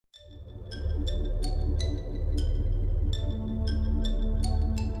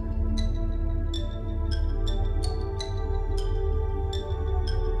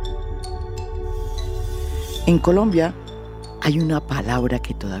En Colombia hay una palabra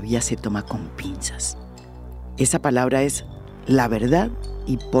que todavía se toma con pinzas. Esa palabra es la verdad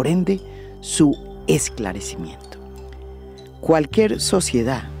y por ende su esclarecimiento. Cualquier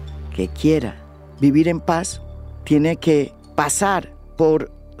sociedad que quiera vivir en paz tiene que pasar por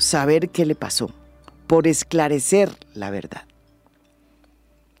saber qué le pasó, por esclarecer la verdad.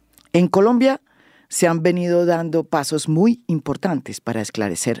 En Colombia se han venido dando pasos muy importantes para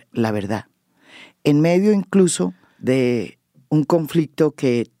esclarecer la verdad, en medio incluso de un conflicto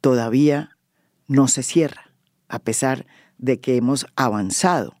que todavía no se cierra, a pesar de que hemos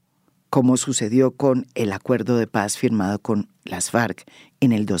avanzado, como sucedió con el acuerdo de paz firmado con las FARC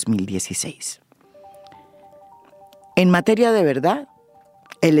en el 2016. En materia de verdad,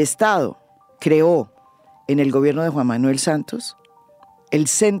 el Estado creó en el gobierno de Juan Manuel Santos el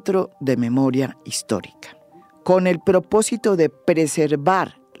Centro de Memoria Histórica, con el propósito de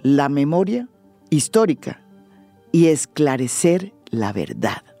preservar la memoria histórica y esclarecer la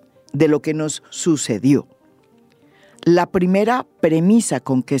verdad de lo que nos sucedió. La primera premisa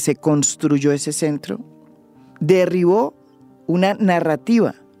con que se construyó ese centro derribó una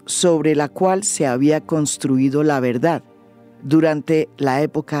narrativa sobre la cual se había construido la verdad durante la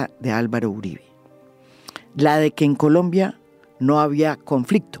época de Álvaro Uribe. La de que en Colombia no había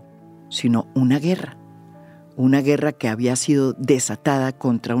conflicto, sino una guerra que había sido desatada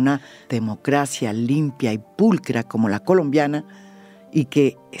contra una democracia limpia y pulcra como la colombiana y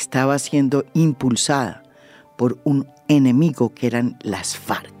que estaba siendo impulsada por un enemigo que eran las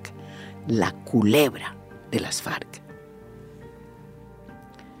FARC, la culebra de las FARC.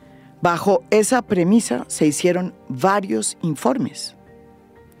 Bajo esa premisa se hicieron varios informes,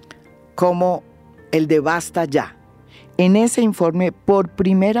 como el de Basta Ya. En ese informe, por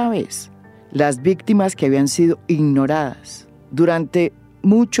primera vez, las víctimas que habían sido ignoradas durante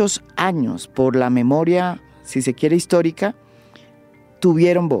muchos años por la memoria, si se quiere, histórica,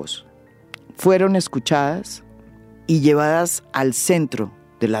 tuvieron voz, fueron escuchadas y llevadas al centro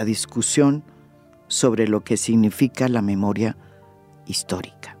de la discusión sobre lo que significa la memoria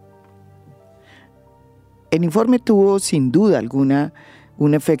histórica. El informe tuvo, sin duda alguna,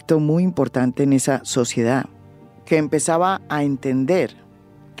 un efecto muy importante en esa sociedad, que empezaba a entender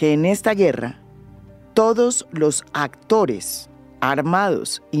que en esta guerra todos los actores,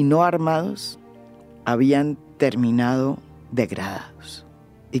 armados y no armados, habían terminado degradados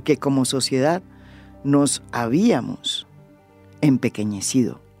y que como sociedad nos habíamos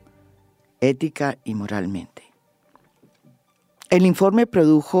empequeñecido ética y moralmente. El informe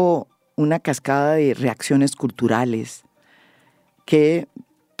produjo una cascada de reacciones culturales que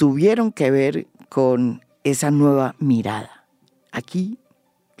tuvieron que ver con esa nueva mirada. Aquí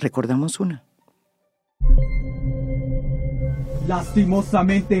recordamos una.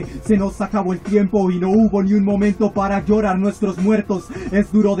 Lastimosamente se nos acabó el tiempo y no hubo ni un momento para llorar nuestros muertos.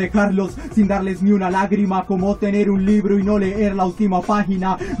 Es duro dejarlos sin darles ni una lágrima, como tener un libro y no leer la última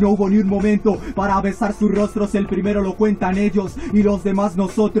página. No hubo ni un momento para besar sus rostros, el primero lo cuentan ellos y los demás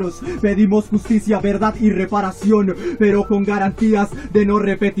nosotros. Pedimos justicia, verdad y reparación, pero con garantías de no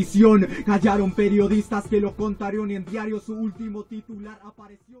repetición. Callaron periodistas que lo contaron y en diario su último titular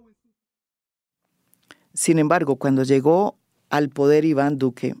apareció. Sin embargo, cuando llegó al poder Iván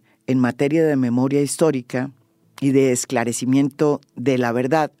Duque en materia de memoria histórica y de esclarecimiento de la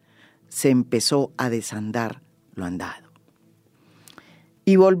verdad, se empezó a desandar lo andado.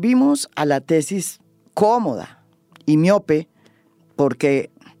 Y volvimos a la tesis cómoda y miope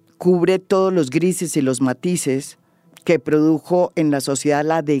porque cubre todos los grises y los matices que produjo en la sociedad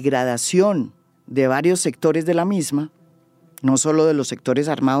la degradación de varios sectores de la misma, no solo de los sectores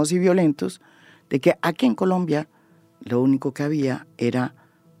armados y violentos, de que aquí en Colombia lo único que había era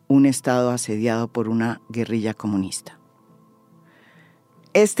un Estado asediado por una guerrilla comunista.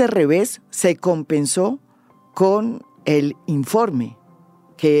 Este revés se compensó con el informe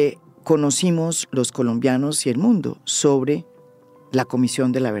que conocimos los colombianos y el mundo sobre la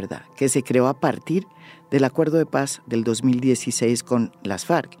Comisión de la Verdad, que se creó a partir del Acuerdo de Paz del 2016 con las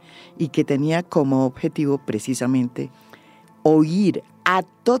FARC y que tenía como objetivo precisamente oír a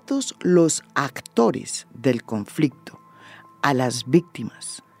todos los actores del conflicto, a las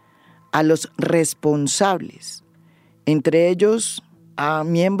víctimas, a los responsables, entre ellos a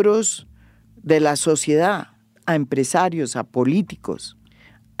miembros de la sociedad, a empresarios, a políticos,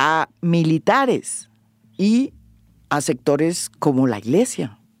 a militares y a sectores como la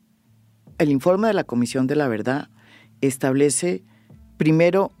Iglesia. El informe de la Comisión de la Verdad establece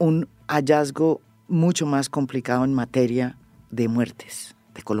primero un hallazgo mucho más complicado en materia de muertes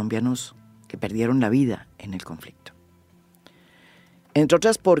de colombianos que perdieron la vida en el conflicto. Entre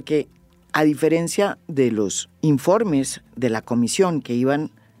otras porque A diferencia de los informes de la comisión que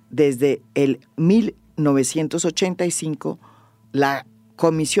iban desde el 1985, la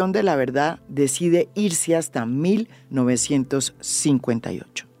Comisión de la Verdad decide irse hasta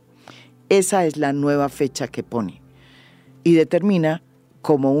 1958. Esa es la nueva fecha que pone y determina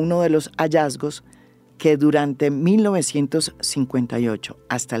como uno de los hallazgos que durante 1958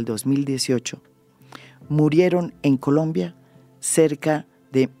 hasta el 2018 murieron en Colombia cerca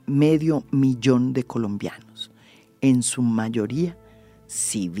de 500.000 de colombianos, en su mayoría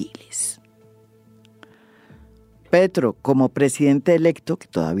civiles. Petro, como presidente electo, que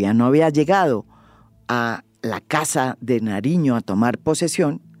todavía no había llegado a la Casa de Nariño a tomar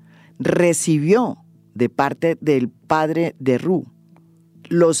posesión, recibió de parte del padre de Ru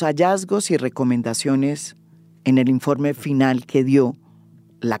los hallazgos y recomendaciones en el informe final que dio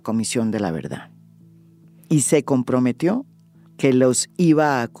la Comisión de la Verdad. Y se comprometió que los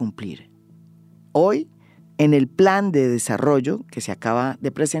iba a cumplir. Hoy, en el plan de desarrollo que se acaba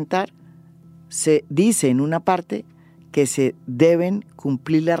de presentar, se dice en una parte que se deben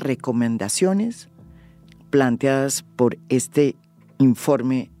cumplir las recomendaciones planteadas por este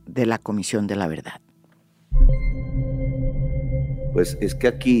informe de la Comisión de la Verdad. Pues es que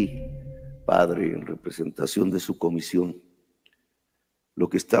aquí, padre, en representación de su comisión, lo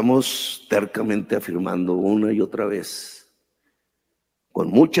que estamos tercamente afirmando una y otra vez, con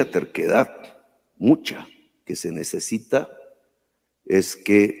mucha terquedad, mucha, que se necesita, es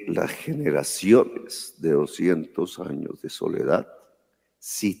que las generaciones de 200 años de soledad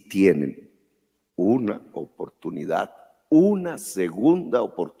sí tienen una oportunidad, una segunda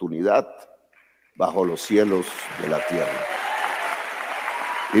oportunidad bajo los cielos de la tierra.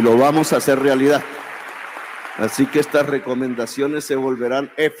 Y lo vamos a hacer realidad. Así que estas recomendaciones se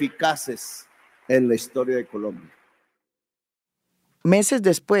volverán eficaces en la historia de Colombia. Meses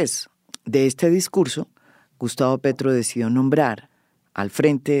después de este discurso, Gustavo Petro decidió nombrar al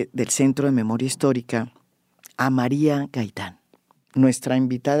frente del Centro de Memoria Histórica a María Gaitán, nuestra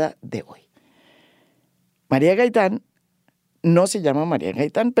invitada de hoy. María Gaitán no se llama María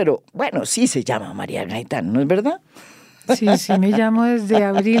Gaitán, pero bueno, sí se llama María Gaitán, ¿no es verdad? Sí, me llamo desde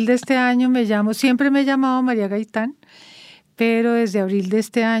abril de este año, siempre me he llamado María Gaitán, pero desde abril de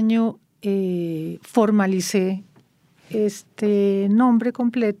este año formalicé este nombre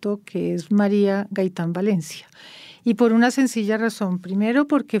completo que es María Gaitán Valencia. Y por una sencilla razón. Primero,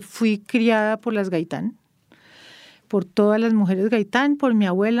 porque fui criada por las Gaitán, por todas las mujeres Gaitán, por mi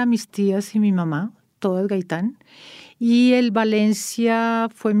abuela, mis tías y mi mamá, todas Gaitán. Y el Valencia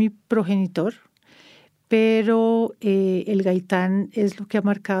fue mi progenitor, pero el Gaitán es lo que ha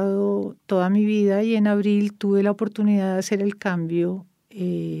marcado toda mi vida y en abril tuve la oportunidad de hacer el cambio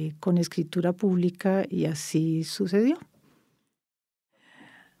con escritura pública y así sucedió.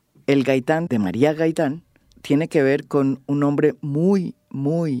 El Gaitán de María Gaitán tiene que ver con un hombre muy,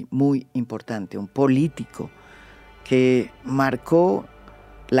 muy, muy importante, un político que marcó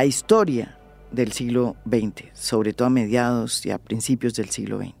la historia del siglo XX, sobre todo a mediados y a principios del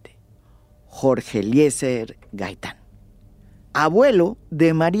siglo XX. Jorge Eliécer Gaitán, abuelo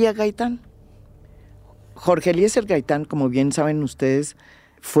de María Gaitán. Jorge Eliécer Gaitán, como bien saben ustedes,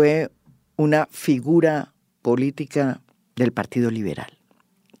 fue una figura política del Partido Liberal,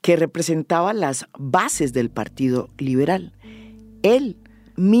 que representaba las bases del Partido Liberal. Él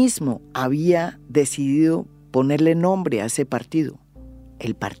mismo había decidido ponerle nombre a ese partido,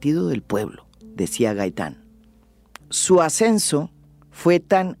 el Partido del Pueblo, decía Gaitán. Su ascenso fue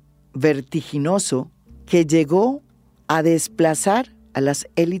tan vertiginoso que llegó a desplazar a las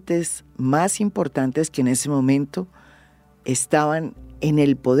élites más importantes que en ese momento estaban en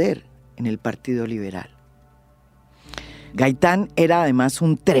el poder en el Partido Liberal. Gaitán era además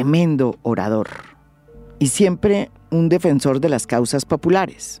un tremendo orador y siempre un defensor de las causas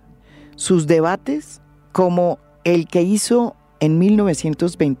populares. Sus debates, como el que hizo en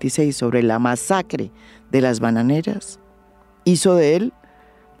 1926 sobre la masacre de las bananeras, hizo de él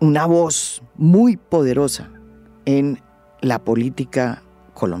una voz muy poderosa en la política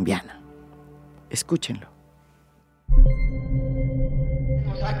colombiana. Escúchenlo.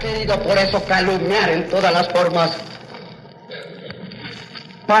 Nos ha querido por eso calumniar en todas las formas,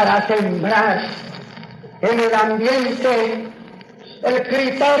 para sembrar en el ambiente el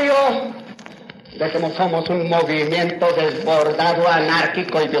criterio de que somos un movimiento desbordado,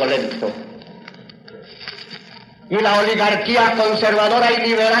 anárquico y violento. Y la oligarquía conservadora y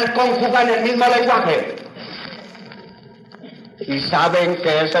liberal conjugan el mismo lenguaje. Y saben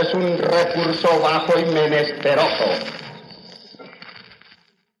que ese es un recurso bajo y menesteroso.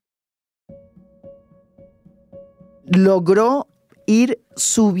 Logró ir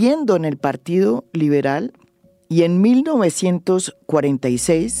subiendo en el Partido Liberal y en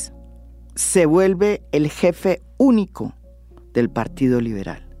 1946 se vuelve el jefe único del Partido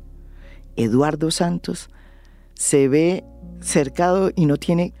Liberal. Eduardo Santos se ve cercado y no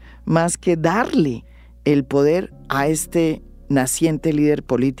tiene más que darle el poder a este naciente líder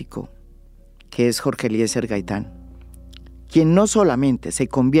político, que es Jorge Eliécer Gaitán, quien no solamente se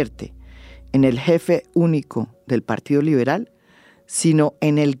convierte en el jefe único del Partido Liberal, sino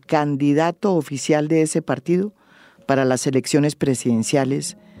en el candidato oficial de ese partido para las elecciones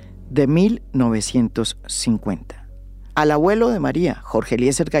presidenciales de 1950. Al abuelo de María, Jorge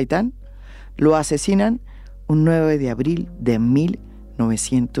Eliécer Gaitán, lo asesinan un 9 de abril de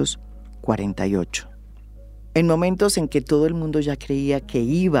 1948. En momentos en que todo el mundo ya creía que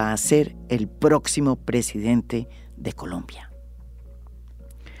iba a ser el próximo presidente de Colombia.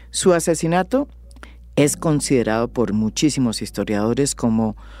 Su asesinato es considerado por muchísimos historiadores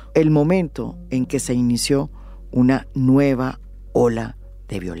como el momento en que se inició una nueva ola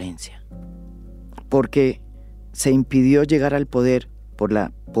de violencia, porque se impidió llegar al poder por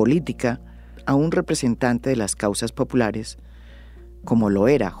la política a un representante de las causas populares como lo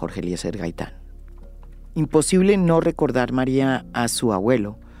era Jorge Eliécer Gaitán. Imposible no recordar, María, a su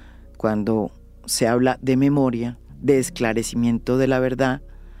abuelo cuando se habla de memoria, de esclarecimiento de la verdad,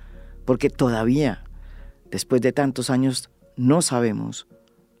 porque todavía, después de tantos años, no sabemos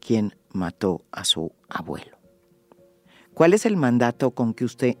quién mató a su abuelo. ¿Cuál es el mandato con que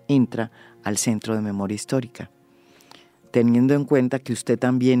usted entra al Centro de Memoria Histórica? Teniendo en cuenta que usted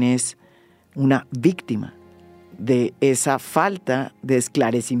también es una víctima de esa falta de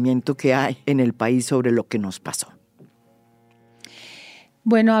esclarecimiento que hay en el país sobre lo que nos pasó.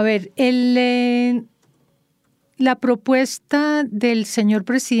 Bueno, a ver, la propuesta del señor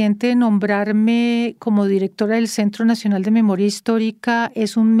presidente de nombrarme como directora del Centro Nacional de Memoria Histórica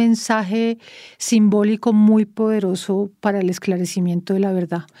es un mensaje simbólico muy poderoso para el esclarecimiento de la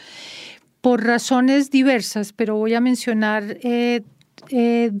verdad. Por razones diversas, pero voy a mencionar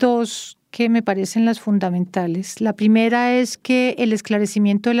dos que me parecen las fundamentales. La primera es que el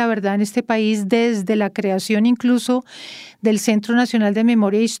esclarecimiento de la verdad en este país, desde la creación incluso del Centro Nacional de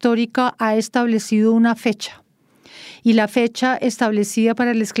Memoria Histórica, ha establecido una fecha. Y la fecha establecida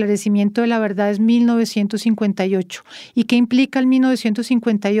para el esclarecimiento de la verdad es 1958. ¿Y qué implica el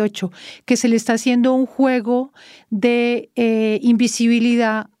 1958? Que se le está haciendo un juego de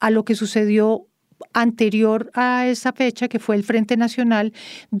invisibilidad a lo que sucedió anterior a esa fecha, que fue el Frente Nacional,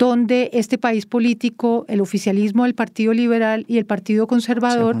 donde este país político, el oficialismo del Partido Liberal y el Partido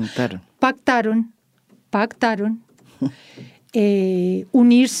Conservador pactaron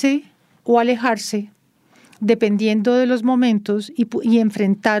unirse o alejarse dependiendo de los momentos y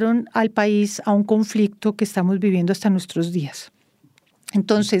enfrentaron al país a un conflicto que estamos viviendo hasta nuestros días.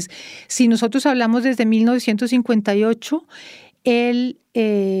 Entonces, si nosotros hablamos desde 1958, el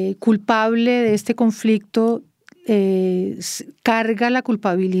culpable de este conflicto carga la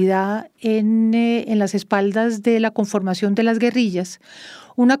culpabilidad en las espaldas de la conformación de las guerrillas.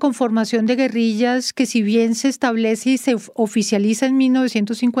 Una conformación de guerrillas que, si bien se establece y se oficializa en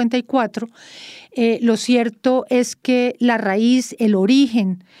 1954, lo cierto es que la raíz, el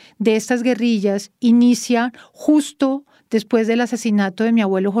origen de estas guerrillas inicia justo después del asesinato de mi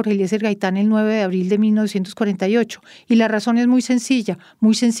abuelo Jorge Eliécer Gaitán el 9 de abril de 1948. Y la razón es muy sencilla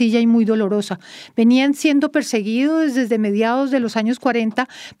y muy dolorosa. Venían siendo perseguidos desde mediados de los años 40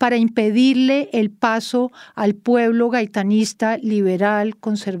 para impedirle el paso al pueblo gaitanista, liberal,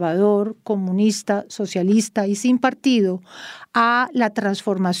 conservador, comunista, socialista y sin partido, a la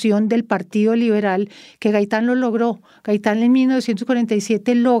transformación del Partido Liberal, que Gaitán lo logró. Gaitán en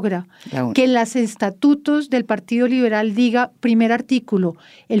 1947 logra que los estatutos del Partido Liberal diga, primer artículo,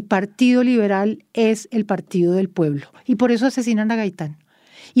 el Partido Liberal es el partido del pueblo. Y por eso asesinan a Gaitán.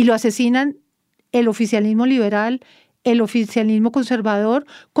 Y lo asesinan el oficialismo liberal, el oficialismo conservador,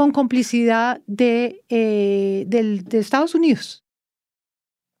 con complicidad de Estados Unidos.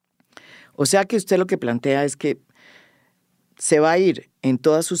 O sea que usted lo que plantea es que se va a ir en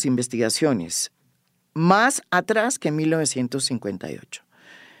todas sus investigaciones más atrás que en 1958,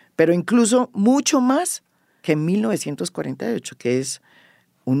 pero incluso mucho más que en 1948, que es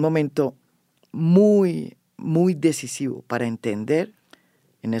un momento muy, muy decisivo para entender,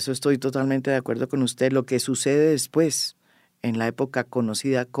 en eso estoy totalmente de acuerdo con usted, lo que sucede después, en la época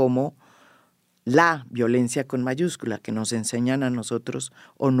conocida como la violencia con mayúscula, que nos enseñan a nosotros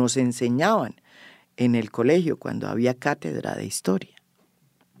o nos enseñaban en el colegio cuando había cátedra de historia.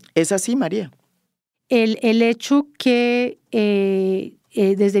 ¿Es así, María? El hecho que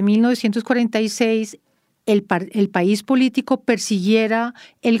desde 1946 el país político persiguiera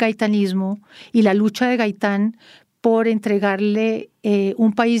el gaitanismo y la lucha de Gaitán por entregarle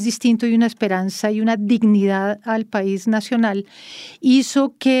un país distinto y una esperanza y una dignidad al país nacional,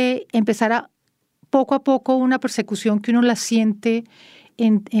 hizo que empezara poco a poco una persecución que uno la siente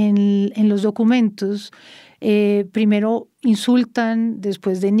en los documentos. Primero insultan,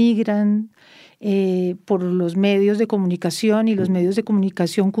 después denigran por los medios de comunicación, y los medios de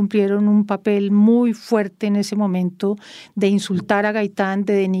comunicación cumplieron un papel muy fuerte en ese momento de insultar a Gaitán,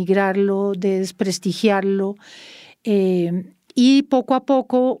 de denigrarlo, de desprestigiarlo. Y poco a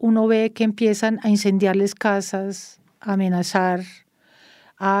poco uno ve que empiezan a incendiarles casas, a amenazar,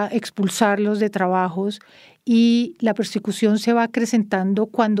 a expulsarlos de trabajos, y la persecución se va acrecentando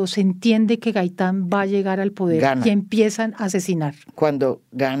cuando se entiende que Gaitán va a llegar al poder. Gana. Y empiezan a asesinar. Cuando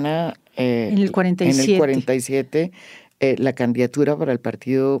gana en el 47, la candidatura por el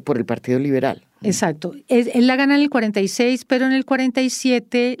Partido Liberal. Exacto. Él la gana en el 46, pero en el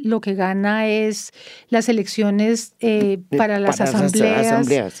 47 lo que gana es las elecciones para las asambleas.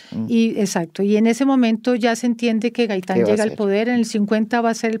 Exacto. Y en ese momento ya se entiende que Gaitán llega al poder. En el 50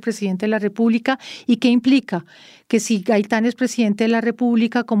 va a ser el presidente de la República. ¿Y qué implica? Que si Gaitán es presidente de la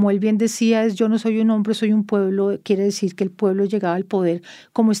República, como él bien decía, yo no soy un hombre, soy un pueblo, quiere decir que el pueblo llegaba al poder,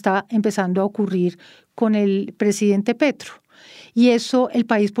 como está empezando a ocurrir con el presidente Petro. Y eso el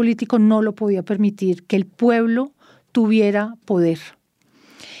país político no lo podía permitir, que el pueblo tuviera poder.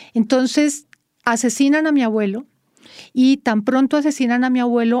 Entonces asesinan a mi abuelo, y tan pronto asesinan a mi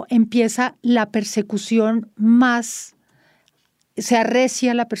abuelo empieza la persecución se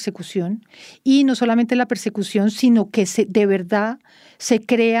arrecia la persecución, y no solamente la persecución, sino que de verdad se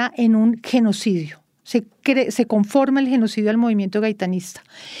crea en un genocidio. Se conforma el genocidio al movimiento gaitanista.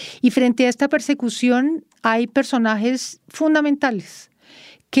 Y frente a esta persecución hay personajes fundamentales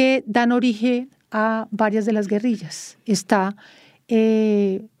que dan origen a varias de las guerrillas. Está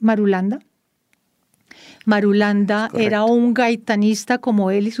Marulanda. Marulanda era un gaitanista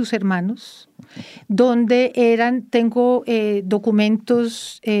como él y sus hermanos, donde tengo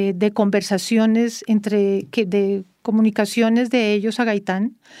documentos de conversaciones de comunicaciones de ellos a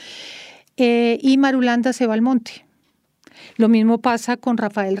Gaitán. Y Marulanda se va al monte. Lo mismo pasa con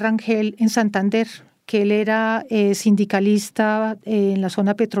Rafael Rangel en Santander, que él era sindicalista en la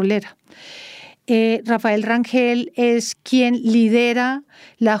zona petrolera. Rafael Rangel es quien lidera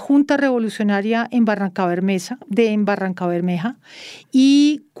la Junta Revolucionaria en Barrancabermeja,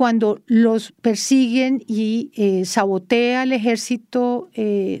 y cuando los persiguen y sabotea el ejército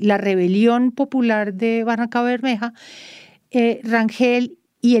la rebelión popular de Barrancabermeja, Rangel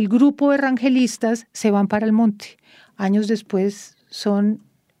y el grupo de rangelistas se van para el monte. Años después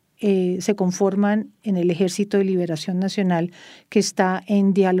se conforman en el Ejército de Liberación Nacional, que está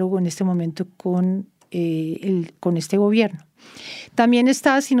en diálogo en este momento con este gobierno. También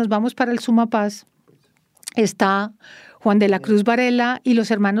está, si nos vamos para el Sumapaz, está Juan de la Cruz Varela y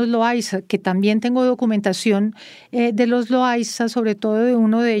los hermanos Loaiza, que también tengo documentación de los Loaiza, sobre todo de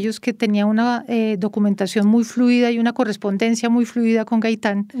uno de ellos que tenía una documentación muy fluida y una correspondencia muy fluida con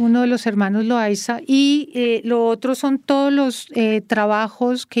Gaitán, uno de los hermanos Loaiza. Y lo otro son todos los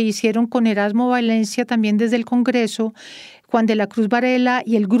trabajos que hicieron con Erasmo Valencia también desde el Congreso, Juan de la Cruz Varela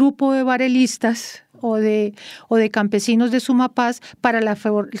y el grupo de varelistas o de campesinos de Sumapaz para la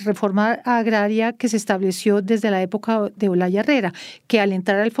reforma agraria que se estableció desde la época de Olaya Herrera, que al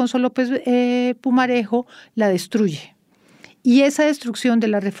entrar Alfonso López Pumarejo la destruye. Y esa destrucción de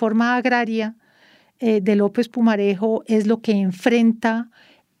la reforma agraria de López Pumarejo es lo que enfrenta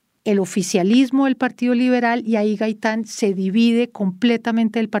el oficialismo del Partido Liberal, y ahí Gaitán se divide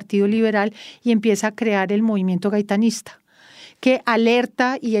completamente del Partido Liberal y empieza a crear el movimiento gaitanista, que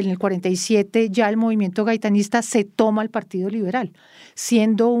alerta, y en el 47 ya el movimiento gaitanista se toma al Partido Liberal,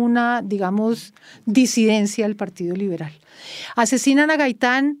 siendo una, digamos, disidencia del Partido Liberal. Asesinan a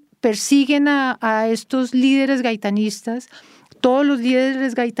Gaitán, persiguen a estos líderes gaitanistas. Todos los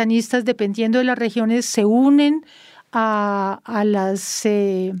líderes gaitanistas, dependiendo de las regiones, se unen a las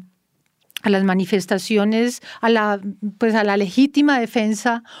manifestaciones, a la legítima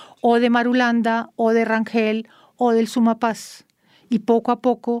defensa o de Marulanda o de Rangel o del Sumapaz. Y poco a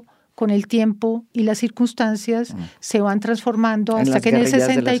poco, con el tiempo y las circunstancias, se van transformando hasta que en el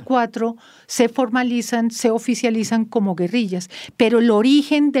 64 se formalizan, se oficializan como guerrillas. Pero el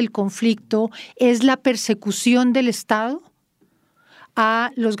origen del conflicto es la persecución del Estado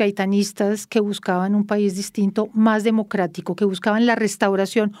a los gaitanistas que buscaban un país distinto, más democrático, que buscaban la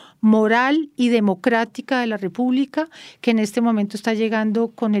restauración moral y democrática de la República, que en este momento está llegando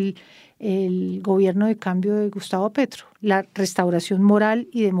con el gobierno de cambio de Gustavo Petro, la restauración moral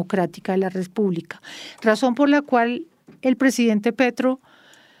y democrática de la República. Razón por la cual el presidente Petro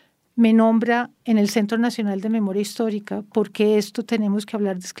me nombra en el Centro Nacional de Memoria Histórica, porque esto tenemos que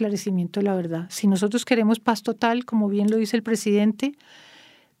hablar de esclarecimiento de la verdad. Si nosotros queremos paz total, como bien lo dice el presidente,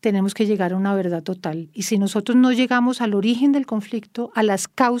 tenemos que llegar a una verdad total. Y si nosotros no llegamos al origen del conflicto, a las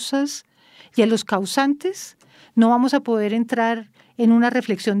causas y a los causantes, no vamos a poder entrar en una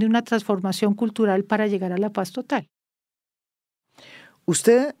reflexión de una transformación cultural para llegar a la paz total.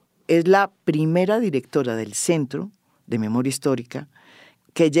 Usted es la primera directora del Centro de Memoria Histórica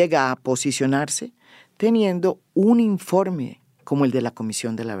que llega a posicionarse teniendo un informe como el de la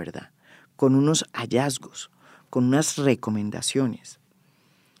Comisión de la Verdad, con unos hallazgos, con unas recomendaciones.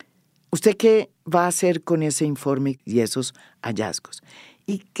 ¿Usted qué va a hacer con ese informe y esos hallazgos?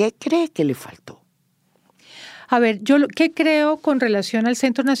 ¿Y qué cree que le faltó? A ver, ¿qué creo con relación al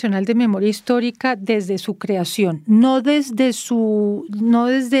Centro Nacional de Memoria Histórica desde su creación? No desde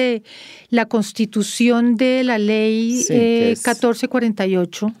la constitución de la ley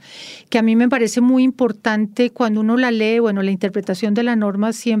 1448, que a mí me parece muy importante cuando uno la lee. Bueno, la interpretación de la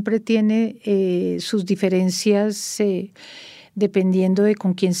norma siempre tiene sus diferencias dependiendo de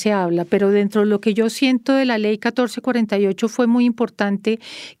con quién se habla, pero dentro de lo que yo siento de la ley 1448 fue muy importante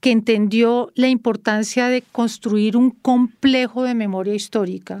que entendió la importancia de construir un complejo de memoria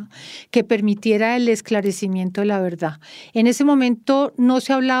histórica que permitiera el esclarecimiento de la verdad. En ese momento no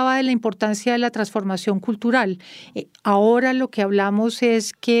se hablaba de la importancia de la transformación cultural. Ahora lo que hablamos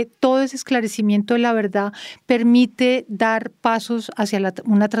es que todo ese esclarecimiento de la verdad permite dar pasos hacia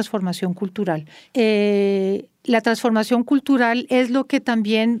una transformación cultural. La transformación cultural es lo que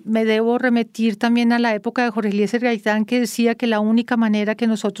también me debo remitir también a la época de Jorge Eliécer Gaitán, que decía que la única manera que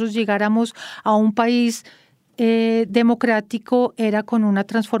nosotros llegáramos a un país democrático era con una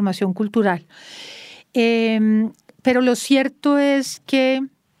transformación cultural. Pero lo cierto es que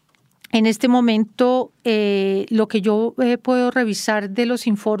en este momento, lo que yo puedo revisar de los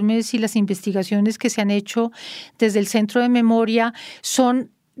informes y las investigaciones que se han hecho desde el Centro de Memoria son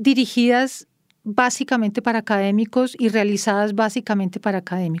dirigidas básicamente para académicos y realizadas básicamente para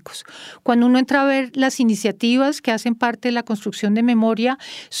académicos. Cuando uno entra a ver las iniciativas que hacen parte de la construcción de memoria,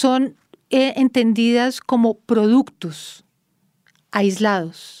 son entendidas como productos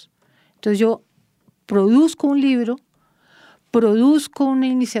aislados. Entonces yo produzco un libro, produzco una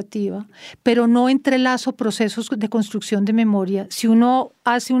iniciativa, pero no entrelazo procesos de construcción de memoria. Si uno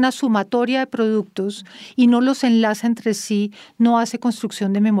hace una sumatoria de productos y no los enlaza entre sí, no hace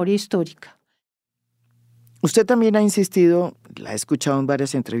construcción de memoria histórica. Usted también ha insistido, la he escuchado en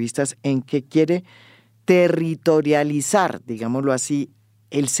varias entrevistas, en que quiere territorializar, digámoslo así,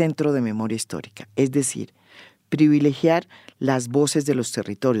 el Centro de Memoria Histórica. Es decir, privilegiar las voces de los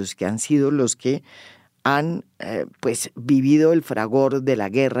territorios, que han sido los que han vivido el fragor de la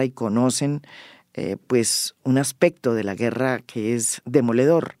guerra y conocen un aspecto de la guerra que es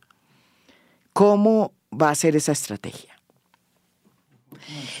demoledor. ¿Cómo va a ser esa estrategia?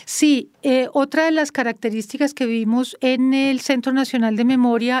 Sí, otra de las características que vimos en el Centro Nacional de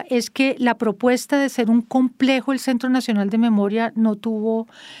Memoria es que la propuesta de ser un complejo el Centro Nacional de Memoria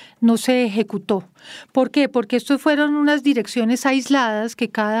no se ejecutó. ¿Por qué? Porque estos fueron unas direcciones aisladas que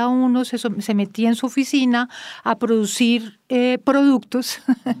cada uno se metía en su oficina a producir productos,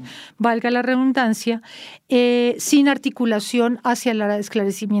 valga la redundancia, sin articulación hacia el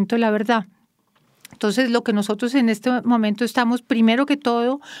esclarecimiento de la verdad. Entonces, lo que nosotros en este momento estamos, primero que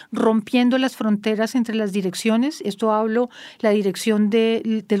todo, rompiendo las fronteras entre las direcciones. Esto hablo, la dirección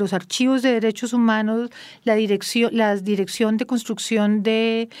de los archivos de derechos humanos, la dirección de construcción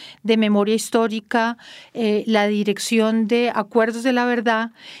de memoria histórica, la dirección de acuerdos de la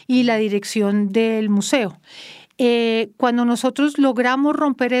verdad y la dirección del museo. Cuando nosotros logramos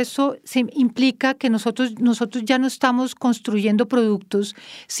romper eso, implica que nosotros ya no estamos construyendo productos,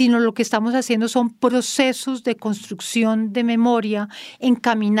 sino lo que estamos haciendo son procesos de construcción de memoria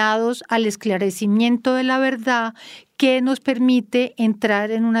encaminados al esclarecimiento de la verdad que nos permite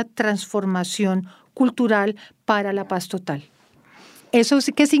entrar en una transformación cultural para la paz total. ¿Eso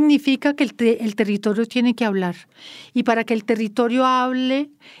qué significa? Que el territorio tiene que hablar. Y para que el territorio hable,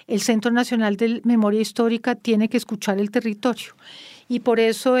 el Centro Nacional de Memoria Histórica tiene que escuchar el territorio. Y por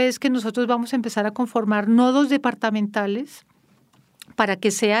eso es que nosotros vamos a empezar a conformar nodos departamentales para que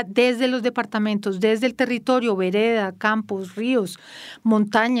sea desde los departamentos, desde el territorio, vereda, campos, ríos,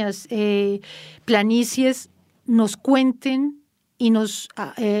 montañas, planicies, nos cuenten y nos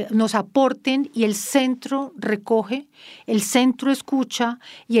aporten, y el centro recoge, el centro escucha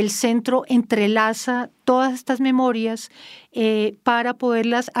y el centro entrelaza todas estas memorias para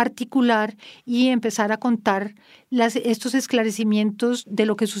poderlas articular y empezar a contar estos esclarecimientos de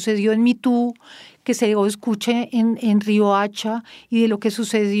lo que sucedió en Mitú, que se escuche en Riohacha, y de lo que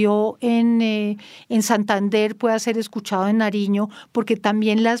sucedió en Santander pueda ser escuchado en Nariño, porque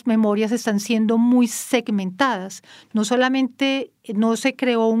también las memorias están siendo muy segmentadas. No solamente no se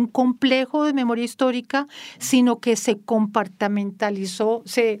creó un complejo de memoria histórica, sino que se compartimentalizó,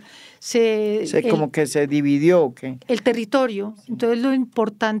 como que se dividió, ¿o qué? El territorio. Entonces lo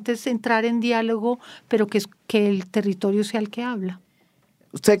importante es entrar en diálogo, pero que el territorio sea el que habla.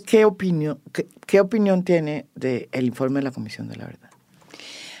 ¿Usted qué opinión tiene del informe de la Comisión de la Verdad?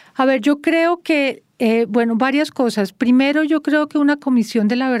 A ver, yo creo que, varias cosas. Primero, yo creo que una Comisión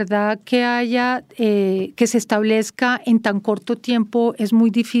de la Verdad que se establezca en tan corto tiempo es muy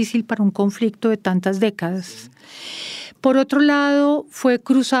difícil para un conflicto de tantas décadas. Por otro lado, fue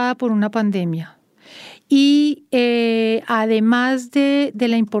cruzada por una pandemia. Y además de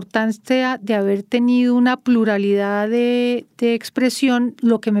la importancia de haber tenido una pluralidad de expresión,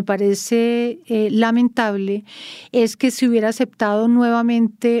 lo que me parece lamentable es que se hubiera aceptado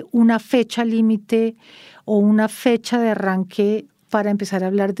nuevamente una fecha límite o una fecha de arranque para empezar a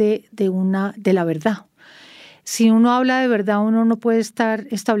hablar de la verdad. Si uno habla de verdad, uno no puede estar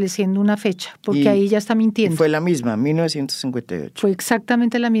estableciendo una fecha, porque ahí ya está mintiendo. Y fue la misma, 1958. Fue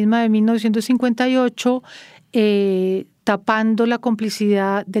exactamente la misma de 1958, tapando la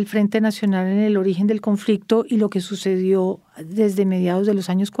complicidad del Frente Nacional en el origen del conflicto y lo que sucedió desde mediados de los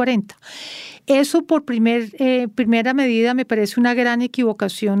años 40. Eso por primera medida me parece una gran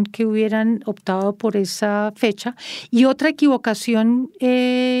equivocación que hubieran optado por esa fecha. Y otra equivocación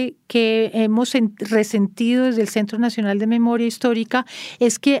que hemos resentido desde el Centro Nacional de Memoria Histórica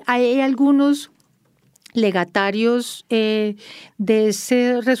es que hay algunos legatarios de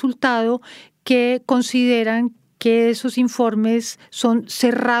ese resultado que consideran que esos informes son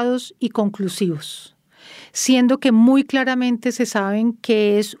cerrados y conclusivos, siendo que muy claramente se saben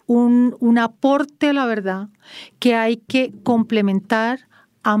que es un aporte a la verdad que hay que complementar,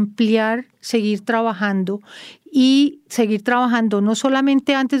 ampliar, seguir trabajando no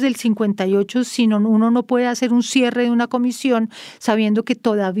solamente antes del 58, sino uno no puede hacer un cierre de una comisión sabiendo que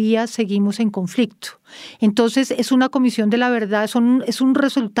todavía seguimos en conflicto. Entonces es una comisión de la verdad, es un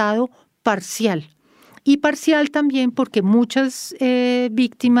resultado parcial. Y parcial también porque muchas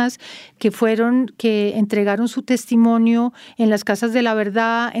víctimas que entregaron su testimonio en las casas de la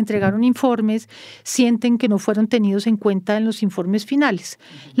verdad, entregaron informes, sienten que no fueron tenidos en cuenta en los informes finales.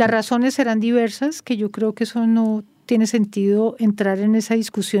 Las razones serán diversas, que yo creo que eso no tiene sentido entrar en esa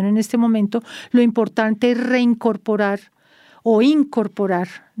discusión en este momento. Lo importante es reincorporar o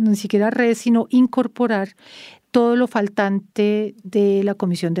incorporar, ni siquiera sino incorporar todo lo faltante de la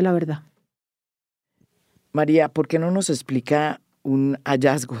Comisión de la Verdad. María, ¿por qué no nos explica un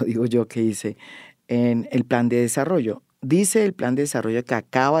hallazgo, digo yo, que hice en el plan de desarrollo? Dice el plan de desarrollo que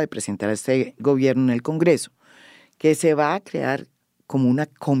acaba de presentar este gobierno en el Congreso, que se va a crear como una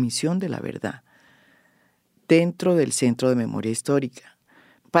comisión de la verdad dentro del Centro de Memoria Histórica,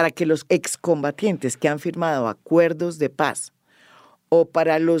 para que los excombatientes que han firmado acuerdos de paz o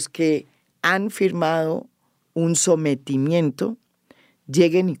para los que han firmado un sometimiento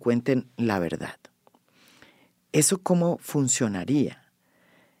lleguen y cuenten la verdad. ¿Eso cómo funcionaría?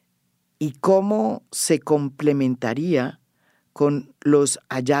 ¿Y cómo se complementaría con los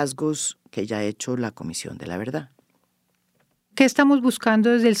hallazgos que ya ha hecho la Comisión de la Verdad? ¿Qué estamos buscando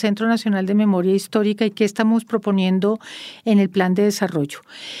desde el Centro Nacional de Memoria Histórica y qué estamos proponiendo en el plan de desarrollo?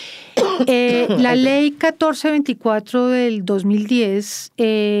 La ley 1424 del 2010,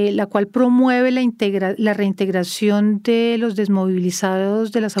 la cual promueve la reintegración de los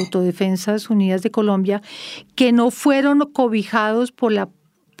desmovilizados de las Autodefensas Unidas de Colombia, que no fueron cobijados por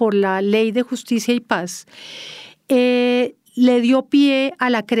la Ley de Justicia y Paz, le dio pie a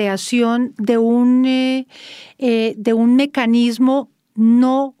la creación de un mecanismo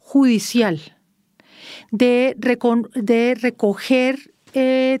no judicial de recoger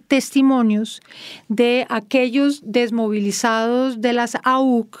testimonios de aquellos desmovilizados de las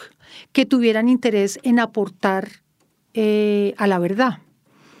AUC que tuvieran interés en aportar a la verdad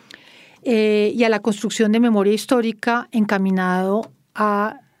y a la construcción de memoria histórica encaminado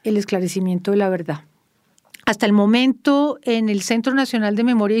a el esclarecimiento de la verdad. Hasta el momento, en el Centro Nacional de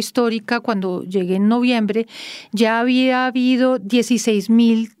Memoria Histórica, cuando llegué en noviembre, ya había habido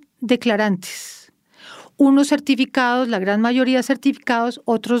 16.000 declarantes. unos certificados, la gran mayoría certificados,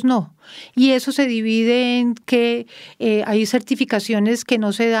 otros no. Y eso se divide en que hay certificaciones que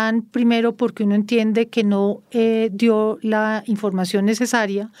no se dan primero porque uno entiende que no dio la información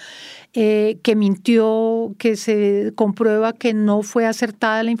necesaria, que mintió, que se comprueba que no fue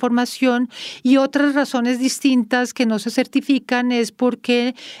acertada la información, y otras razones distintas que no se certifican es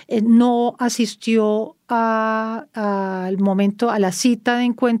porque no asistió al momento, a la cita de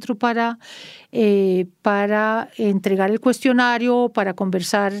encuentro para entregar el cuestionario, para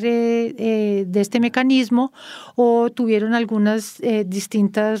conversar de este mecanismo, o tuvieron algunas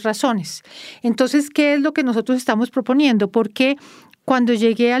distintas razones. Entonces, ¿qué es lo que nosotros estamos proponiendo? Porque cuando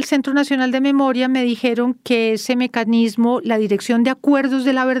llegué al Centro Nacional de Memoria me dijeron que ese mecanismo, la Dirección de Acuerdos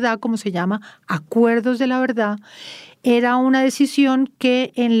de la Verdad, como se llama, Acuerdos de la Verdad, era una decisión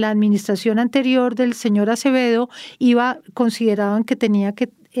que en la administración anterior del señor Acevedo consideraban que tenía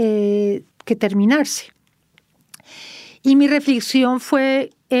que terminarse. Y mi reflexión fue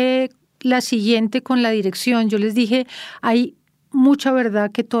la siguiente con la dirección. Yo les dije, hay mucha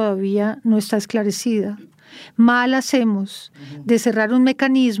verdad que todavía no está esclarecida. Mal hacemos de cerrar un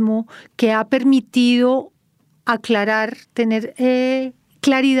mecanismo que ha permitido aclarar, tener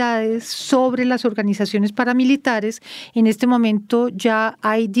claridades sobre las organizaciones paramilitares. En este momento ya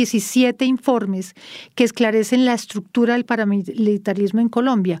hay 17 informes que esclarecen la estructura del paramilitarismo en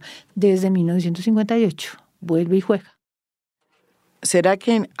Colombia desde 1958. Vuelve y juega. ¿Será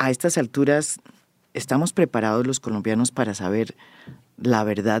que a estas alturas estamos preparados los colombianos para saber la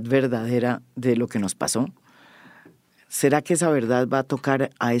verdad verdadera de lo que nos pasó? ¿Será que esa verdad va a tocar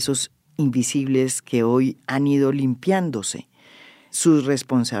a esos invisibles que hoy han ido limpiándose sus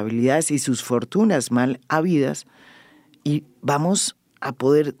responsabilidades y sus fortunas mal habidas, y vamos a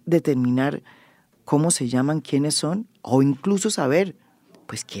poder determinar cómo se llaman, quiénes son, o incluso saber,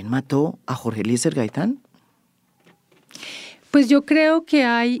 pues, quién mató a Jorge Eliécer Gaitán? Pues yo creo que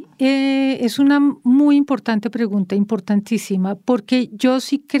es una muy importante pregunta, importantísima, porque yo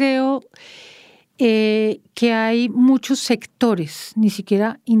sí creo que hay muchos sectores, ni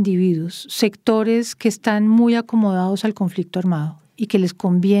siquiera individuos, sectores que están muy acomodados al conflicto armado y que les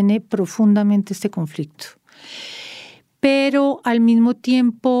conviene profundamente este conflicto. Pero al mismo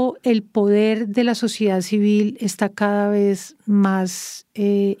tiempo el poder de la sociedad civil está cada vez más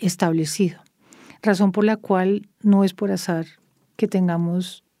establecido, razón por la cual no es por azar que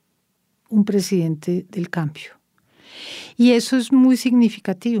tengamos un presidente del cambio. Y eso es muy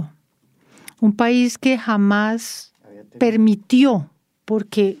significativo. Un país que jamás permitió,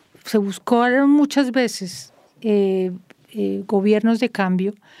 porque se buscaron muchas veces gobiernos de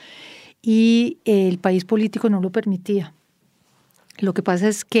cambio y el país político no lo permitía. Lo que pasa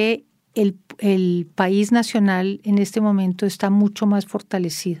es que el país nacional en este momento está mucho más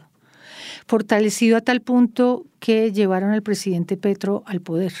fortalecido a tal punto que llevaron al presidente Petro al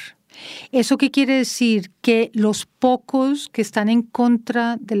poder. ¿Eso qué quiere decir? Que los pocos que están en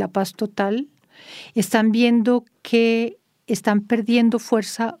contra de la paz total están viendo que están perdiendo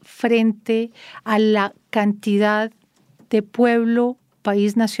fuerza frente a la cantidad de pueblo,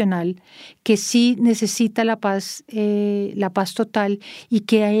 país nacional, que sí necesita la paz total, y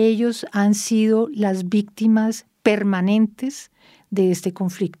que a ellos han sido las víctimas permanentes de este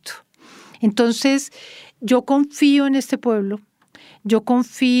conflicto. Entonces, yo confío en este pueblo. Yo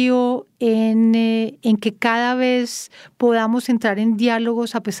confío en que cada vez podamos entrar en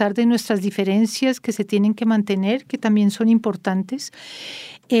diálogos a pesar de nuestras diferencias que se tienen que mantener, que también son importantes,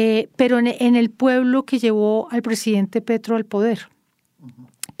 pero en el pueblo que llevó al presidente Petro al poder,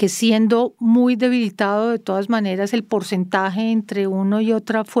 que siendo muy debilitado de todas maneras el porcentaje entre uno y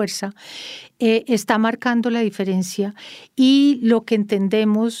otra fuerza, está marcando la diferencia. Y lo que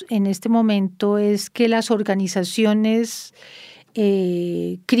entendemos en este momento es que las organizaciones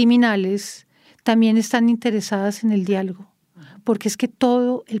criminales también están interesadas en el diálogo, porque es que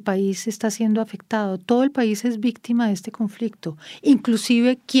todo el país está siendo afectado, todo el país es víctima de este conflicto,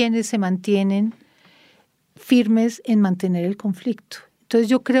 inclusive quienes se mantienen firmes en mantener el conflicto. Entonces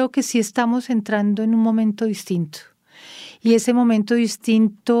yo creo que sí estamos entrando en un momento distinto, y ese momento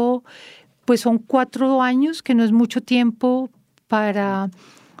distinto pues son 4 años, que no es mucho tiempo para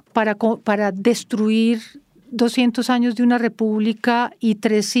destruir 200 años de una república y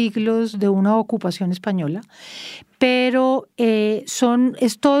 3 siglos de una ocupación española, pero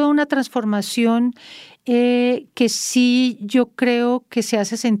es toda una transformación que sí yo creo que se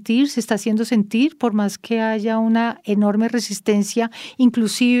está haciendo sentir, por más que haya una enorme resistencia,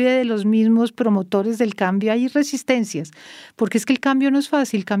 inclusive de los mismos promotores del cambio. Hay resistencias, porque es que el cambio no es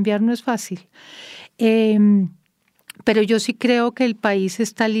fácil, cambiar no es fácil. Pero yo sí creo que el país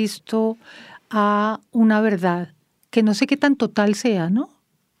está listo a una verdad, que no sé qué tan total sea, ¿no?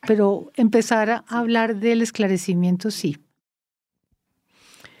 Pero empezar a hablar del esclarecimiento, sí.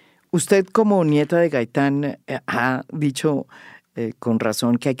 Usted, como nieta de Gaitán, ha dicho con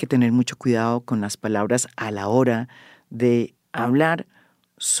razón que hay que tener mucho cuidado con las palabras a la hora de hablar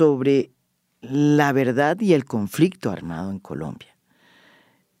sobre la verdad y el conflicto armado en Colombia.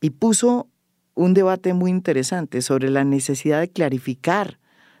 Y puso un debate muy interesante sobre la necesidad de clarificar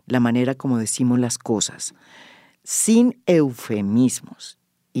la manera como decimos las cosas, sin eufemismos.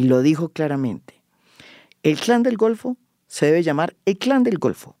 Y lo dijo claramente. El Clan del Golfo se debe llamar el Clan del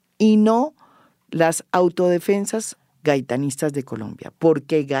Golfo y no las autodefensas gaitanistas de Colombia,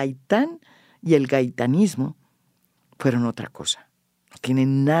 porque Gaitán y el gaitanismo fueron otra cosa. No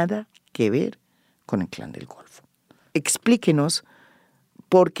tienen nada que ver con el Clan del Golfo. Explíquenos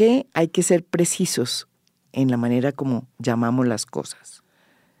por qué hay que ser precisos en la manera como llamamos las cosas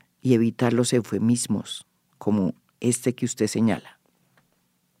y evitar los eufemismos como este que usted señala.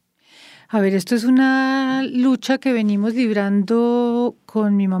 A ver, esto es una lucha que venimos librando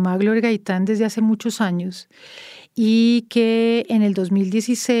con mi mamá Gloria Gaitán desde hace muchos años y que en el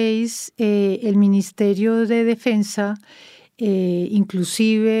 2016 el Ministerio de Defensa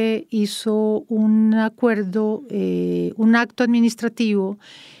inclusive hizo un acuerdo, un acto administrativo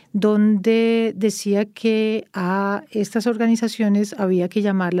donde decía que a estas organizaciones había que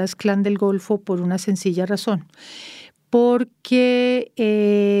llamarlas Clan del Golfo por una sencilla razón. Porque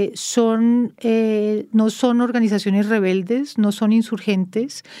no son organizaciones rebeldes, no son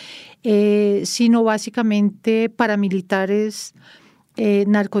insurgentes, sino básicamente paramilitares,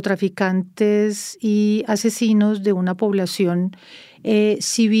 narcotraficantes y asesinos de una población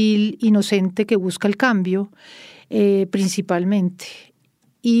civil inocente que busca el cambio, principalmente.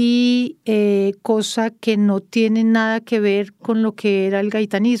 Y cosa que no tiene nada que ver con lo que era el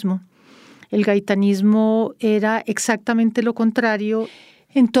gaitanismo. El gaitanismo era exactamente lo contrario.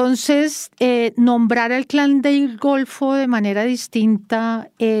 Entonces, nombrar al Clan del Golfo de manera distinta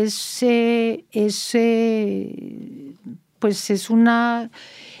es una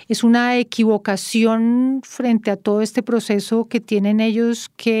equivocación frente a todo este proceso que tienen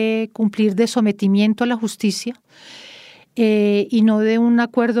ellos que cumplir de sometimiento a la justicia. Y no de un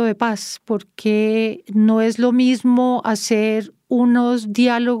acuerdo de paz, porque no es lo mismo hacer unos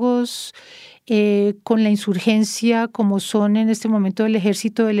diálogos con la insurgencia como son en este momento el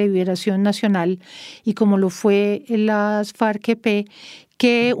Ejército de Liberación Nacional y como lo fue las FARC-EP,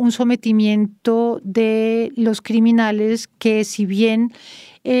 que un sometimiento de los criminales que, si bien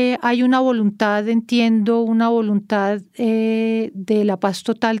hay una voluntad, entiendo, una voluntad de la paz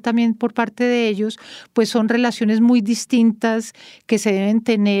total también por parte de ellos, pues son relaciones muy distintas que se deben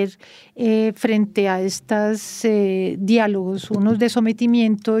tener frente a estos diálogos, unos de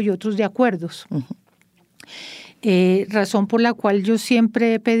sometimiento y otros de acuerdos. Uh-huh. Razón por la cual yo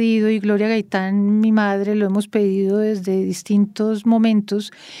siempre he pedido, y Gloria Gaitán, mi madre, lo hemos pedido desde distintos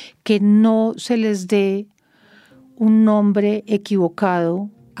momentos, que no se les dé un nombre equivocado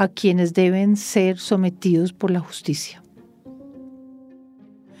a quienes deben ser sometidos por la justicia.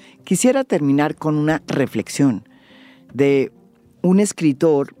 Quisiera terminar con una reflexión de un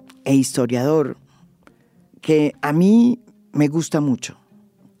escritor e historiador que a mí me gusta mucho,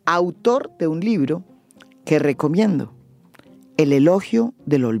 autor de un libro que recomiendo, El elogio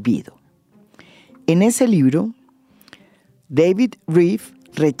del olvido. En ese libro, David Reeve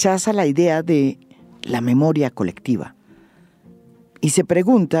rechaza la idea de la memoria colectiva y se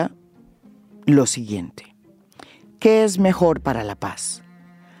pregunta lo siguiente: ¿qué es mejor para la paz?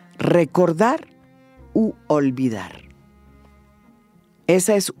 ¿Recordar u olvidar?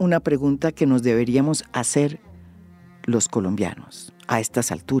 Esa es una pregunta que nos deberíamos hacer los colombianos a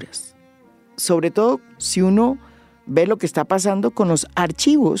estas alturas. Sobre todo si uno ve lo que está pasando con los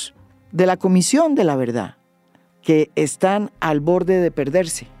archivos de la Comisión de la Verdad, que están al borde de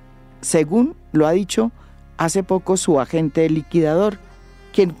perderse, según lo ha dicho hace poco su agente liquidador,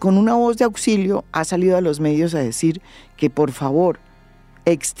 quien con una voz de auxilio ha salido a los medios a decir que por favor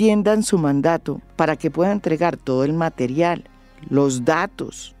extiendan su mandato para que pueda entregar todo el material, los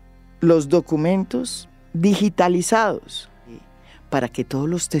datos, los documentos digitalizados, para que todos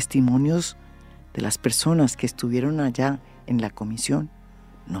los testimonios de las personas que estuvieron allá en la comisión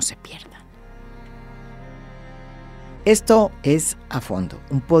no se pierdan. Esto es A Fondo,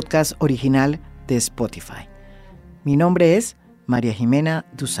 un podcast original de Spotify. Mi nombre es María Jimena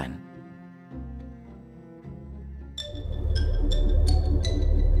Duzán.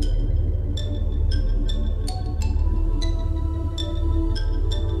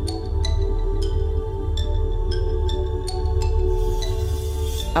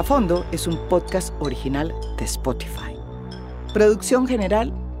 A Fondo es un podcast original de Spotify. Producción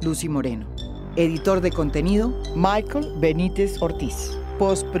general, Lucy Moreno. Editor de contenido, Michael Benítez Ortiz.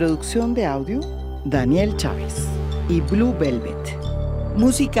 Postproducción de audio, Daniel Chávez. Y Blue Velvet.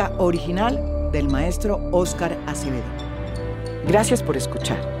 Música original del maestro Óscar Acevedo. Gracias por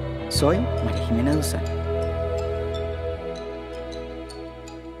escuchar. Soy María Jimena Duzán.